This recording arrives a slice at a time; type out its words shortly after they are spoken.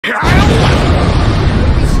Start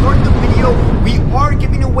the video, we are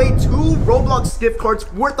giving away 2 Roblox gift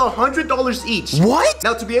cards worth $100 each. What?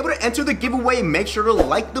 Now, to be able to enter the giveaway, make sure to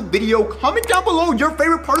like the video, comment down below your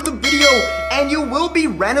favorite part of the video, and you will be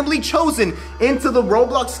randomly chosen into the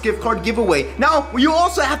Roblox gift card giveaway. Now, you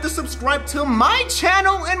also have to subscribe to my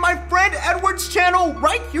channel and my friend Edward's channel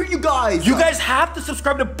right here, you guys. You guys have to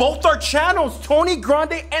subscribe to both our channels, Tony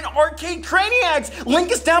Grande and Arcade Craniacs.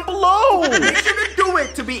 Link is down below. Make sure to do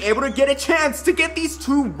it to be able to get a chance to get these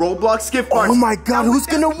 2 Roblox gift cards. Oh my god, who's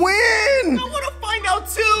gonna win? I want to find out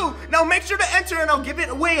too. Now make sure to enter and I'll give it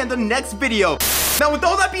away in the next video. Now with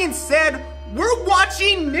all that being said, we're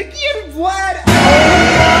watching Niki and Vlad. Oh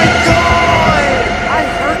my god! I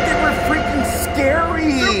heard they were freaking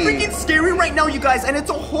scary. They're freaking scary right now, you guys, and it's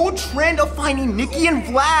a whole trend of finding Niki and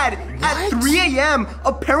Vlad at 3 a.m.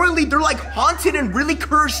 Apparently they're like haunted and really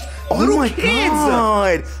cursed little kids.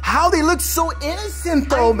 God. How they look so innocent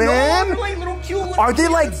though, man. They're like little cute little Are they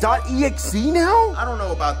like kids. .exe now? I don't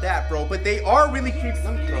know about that, bro, but they are really creepy.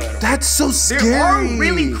 Let me throw it. That's so scary. They are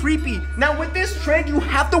really creepy. Now, with this trend, you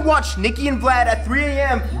have to watch Niki and Vlad at 3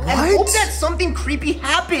 a.m. and hope that something creepy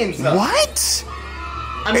happens. What?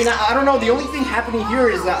 I mean, I don't know. The only thing happening here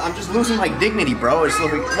is that I'm just losing my dignity, bro. It's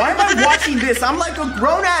like, why am I watching this? I'm like a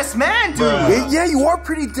grown-ass man, dude. Yeah, you are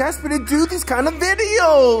pretty desperate to do these kind of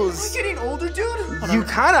videos. Am I getting older, dude? You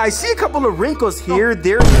kind of. I see a couple of wrinkles here.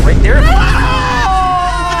 There, right there. Oh!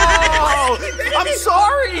 I'm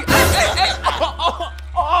sorry.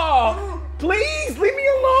 Oh, please leave me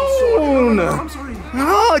alone. I'm sorry.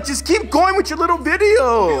 No, just keep going with your little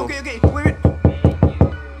video. Okay. Wait.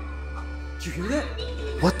 Did you hear that?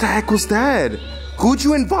 What the heck was that? Who'd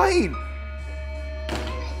you invite?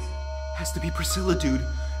 Has to be Priscilla, dude.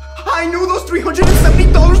 I knew those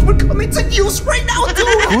 $370 would come into use right now,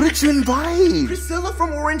 dude. Who did you invite? Priscilla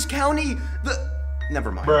from Orange County.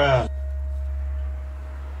 Never mind. Bruh.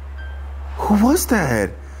 Who was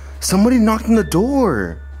that? Somebody knocked on the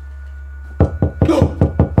door.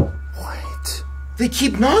 What? They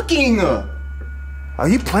keep knocking. Are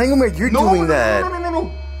you playing them or you're doing that? No.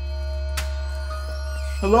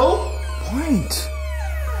 Hello? What?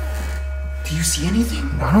 Do you see anything?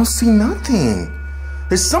 I don't see nothing.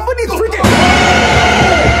 There's somebody freaking...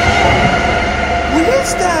 What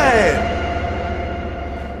is that?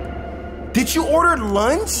 Did you order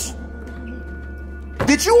lunch?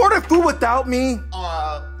 Did you order food without me?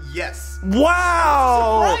 Yes.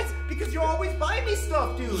 Wow! Surprise, because you always buy me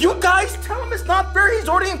stuff, dude. You guys tell him it's not fair. He's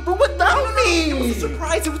ordering food without me. It was a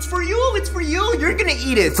surprise. It was for you. It's for you. You're gonna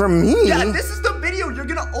eat it. For me? Yeah, this is the video. You're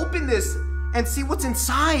gonna open this and see what's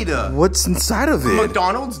inside. What's inside of it?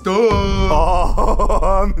 McDonald's, duh.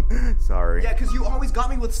 Oh, sorry. Yeah, because you always got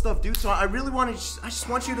me with stuff, dude. So I really want to. I just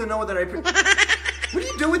want you to know that I. What do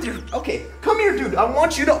you do with your? Okay, come here, dude. I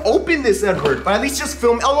want you to open this, Edward. But at least just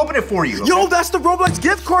film. I'll open it for you. Okay? Yo, that's the Roblox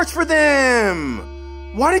gift cards for them.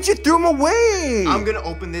 Why did you throw them away? I'm gonna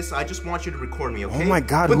open this. I just want you to record me, okay? Oh my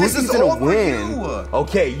god, but this is all win? For you.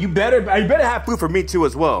 Okay, you better have food for me too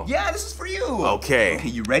as well. Yeah, this is for you. Okay. Okay,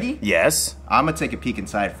 you ready? Yes. I'm gonna take a peek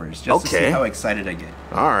inside first, just to see how excited I get.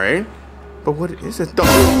 All right. But what is it?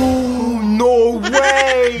 Oh, no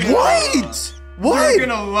way! What? What? You're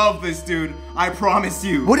gonna love this, dude. I promise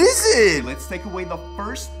you. What is it? Let's take away the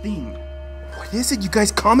first thing. What is it? You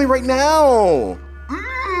guys comment right now.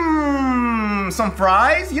 Some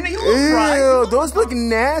fries? You know, you look fries. Ew, those look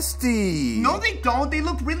nasty. No, they don't. They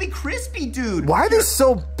look really crispy, dude. Why are they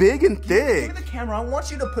so big and thick? Give me the camera. I want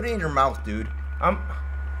you to put it in your mouth, dude.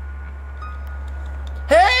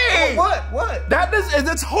 Hey! Oh, what?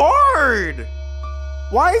 That's hard.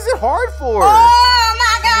 Why is it hard for? Oh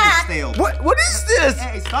my god! What is this?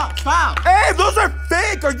 Hey, stop. Hey, those are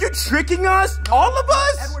fake. Are you tricking us? All of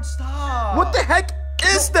us? Edward, stop. What the heck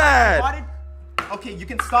is that? Okay, you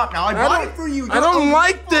can stop now. I bought it for you. I don't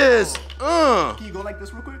like this. Can you go like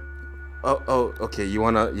this real quick? Oh, okay. You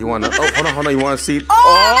wanna? Oh, hold on. You wanna see?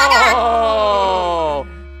 Oh!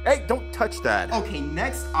 Hey, don't touch that. Okay,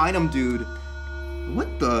 next item, dude.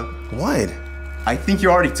 What the? What? I think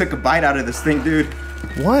you already took a bite out of this thing, dude.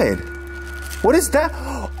 What? What is that?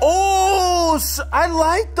 Oh, I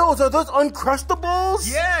like those. Are those Uncrustables?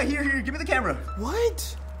 Yeah, here. Give me the camera.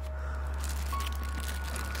 What?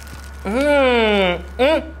 What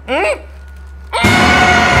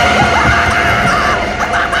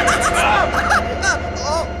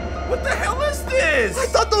the hell is this? I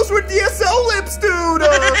thought those were DSL lips, dude.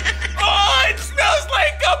 Oh, it smells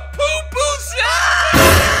like a poo-poo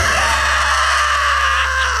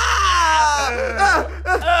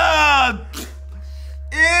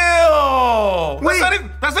Ew.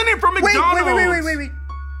 That's not even from McDonald's. Wait.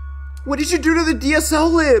 What did you do to the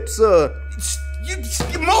ESL lips. You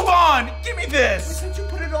move on. Give me this. Since you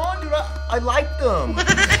put it on, dude, I like them.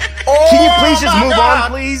 Oh, can you please just move on,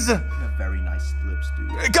 please? You have very nice lips,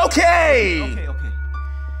 dude. Okay. Okay.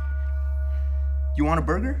 You want a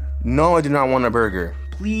burger? No, I do not want a burger.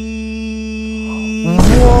 Please.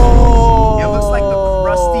 Whoa. It looks like the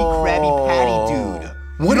crusty Krabby Patty, dude.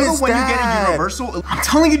 What you know is when that? you get a Universal? I'm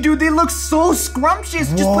telling you, dude, they look so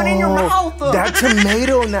scrumptious. Just put it in your mouth. That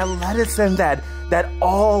tomato and that lettuce and that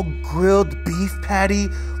all grilled beef patty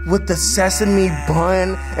with the sesame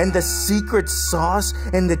bun and the secret sauce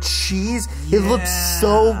and the cheese. It looks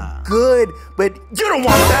so good, but you don't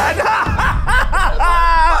want that.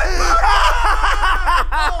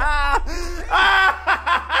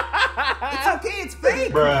 It's okay, it's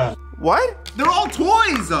fake. Bruh. What? They're all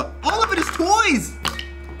toys. All of it is toys.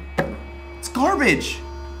 It's garbage.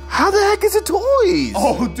 How the heck is it toys?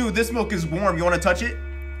 Oh, dude, this milk is warm. You want to touch it?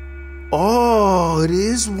 Oh, it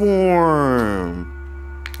is warm.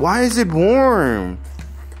 Why is it warm?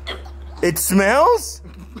 It smells?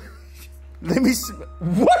 Let me smell.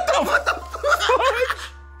 What the fuck?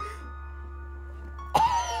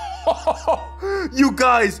 You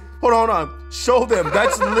guys, hold on. Show them.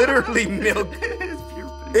 That's literally milk.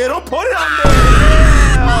 It'll put it on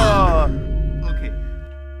there. Okay.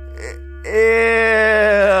 Ew.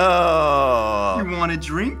 You want a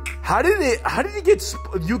drink? How did it get,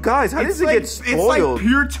 you guys, how does it get spoiled? It's like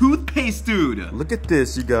pure toothpaste, dude. Look at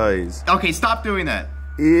this, you guys. Okay, stop doing that.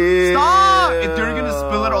 Ew. Stop! If you're gonna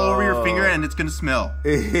spill it all over your finger and it's gonna smell.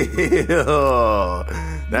 Ew.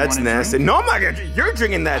 That's nasty. Drink? No, I'm not gonna, you're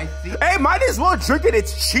drinking that. Hey, might as well drink it.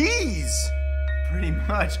 It's cheese. Pretty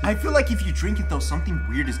much. I feel like if you drink it though, something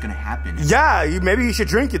weird is gonna happen. Yeah, maybe you should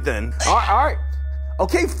drink it then. All right.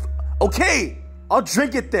 Okay, I'll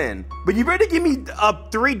drink it then. But you better give me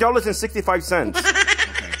 $3.65.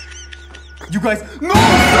 You guys, no!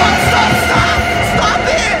 Stop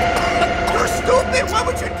it! You're stupid! Why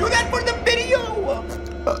would you do that for the video?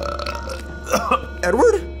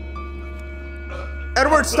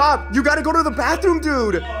 Edward, stop! You gotta go to the bathroom,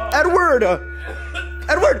 dude! Edward,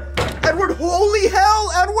 holy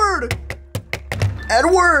hell,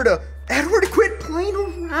 Edward, quit playing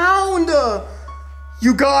around!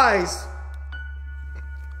 You guys!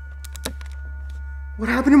 What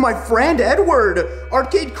happened to my friend Edward?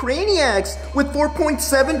 Arcade Craniacs with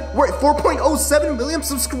 4.07 million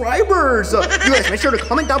subscribers. You guys make sure to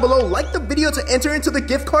comment down below, like the video to enter into the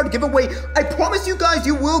gift card giveaway. I promise you guys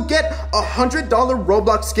you will get a $100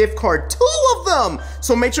 Roblox gift card, 2 of them.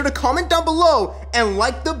 So make sure to comment down below and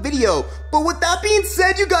like the video. But with that being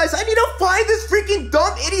said, you guys, I need to find this freaking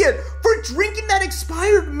dumb idiot for drinking that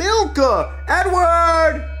expired milk.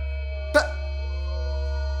 Edward!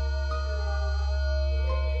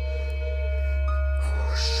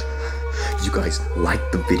 You guys,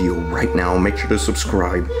 like the video right now. Make sure to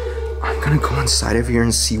subscribe. I'm gonna go inside of here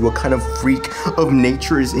and see what kind of freak of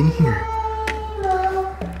nature is in here. I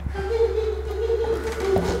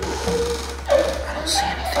don't see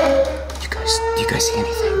anything. Do you guys see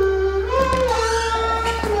anything?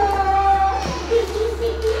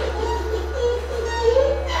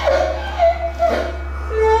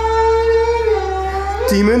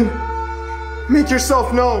 Demon, make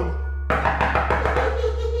yourself known.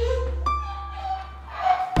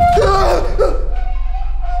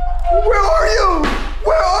 Where are you?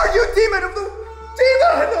 Where are you, demon of the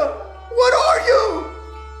demon? What are you?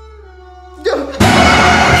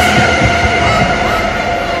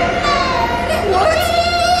 What?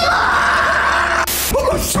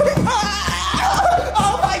 Oh shit!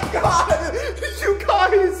 Oh my god! You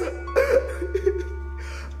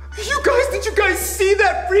guys, did you guys see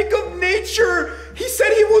that freak of nature? He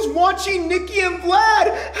said he was watching Niki and Vlad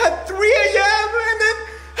at 3 a.m. and then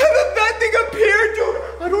that thing appeared, dude.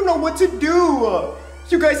 I don't know what to do.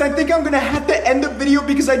 You guys, I think I'm gonna have to end the video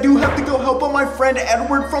because I do have to go help out my friend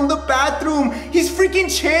Edward from the bathroom. He's freaking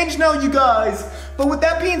changed now, you guys. But with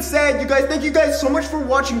that being said, you guys, thank you guys so much for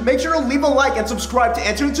watching. Make sure to leave a like and subscribe to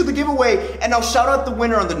enter into the giveaway, and I'll shout out the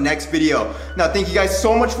winner on the next video. Now, thank you guys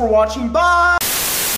so much for watching. Bye!